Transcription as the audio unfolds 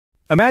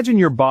Imagine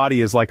your body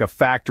is like a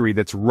factory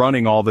that's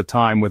running all the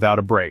time without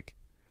a break.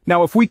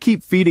 Now, if we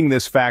keep feeding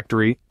this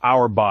factory,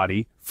 our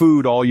body,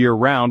 food all year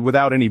round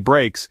without any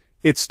breaks,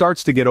 it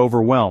starts to get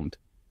overwhelmed.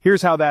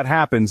 Here's how that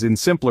happens in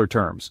simpler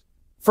terms.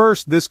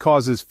 First, this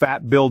causes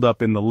fat buildup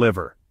in the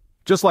liver.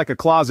 Just like a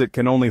closet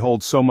can only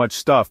hold so much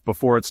stuff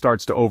before it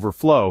starts to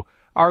overflow,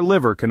 our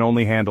liver can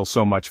only handle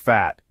so much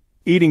fat.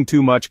 Eating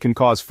too much can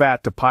cause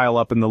fat to pile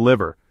up in the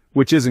liver,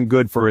 which isn't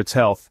good for its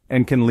health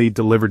and can lead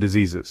to liver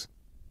diseases.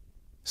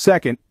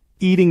 Second,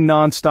 eating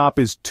non-stop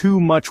is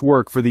too much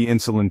work for the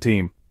insulin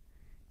team.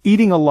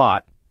 Eating a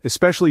lot,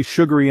 especially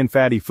sugary and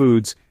fatty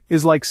foods,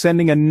 is like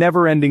sending a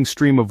never-ending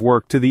stream of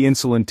work to the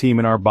insulin team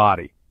in our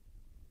body.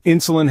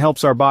 Insulin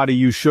helps our body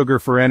use sugar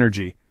for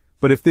energy,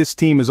 but if this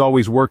team is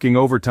always working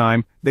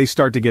overtime, they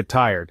start to get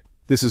tired.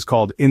 This is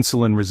called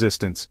insulin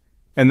resistance,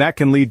 and that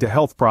can lead to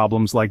health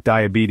problems like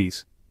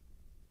diabetes.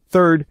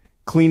 Third,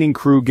 cleaning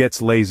crew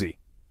gets lazy.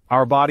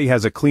 Our body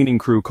has a cleaning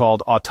crew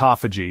called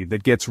autophagy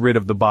that gets rid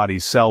of the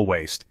body's cell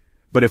waste.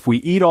 But if we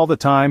eat all the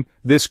time,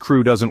 this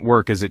crew doesn't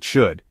work as it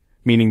should,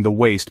 meaning the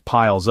waste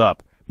piles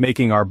up,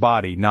 making our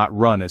body not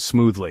run as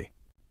smoothly.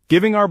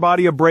 Giving our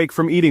body a break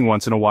from eating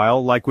once in a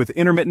while, like with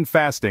intermittent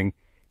fasting,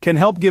 can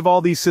help give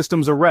all these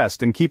systems a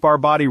rest and keep our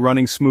body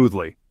running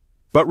smoothly.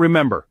 But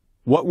remember,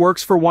 what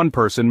works for one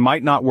person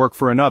might not work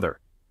for another.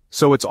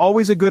 So it's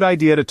always a good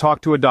idea to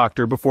talk to a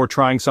doctor before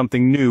trying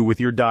something new with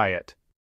your diet.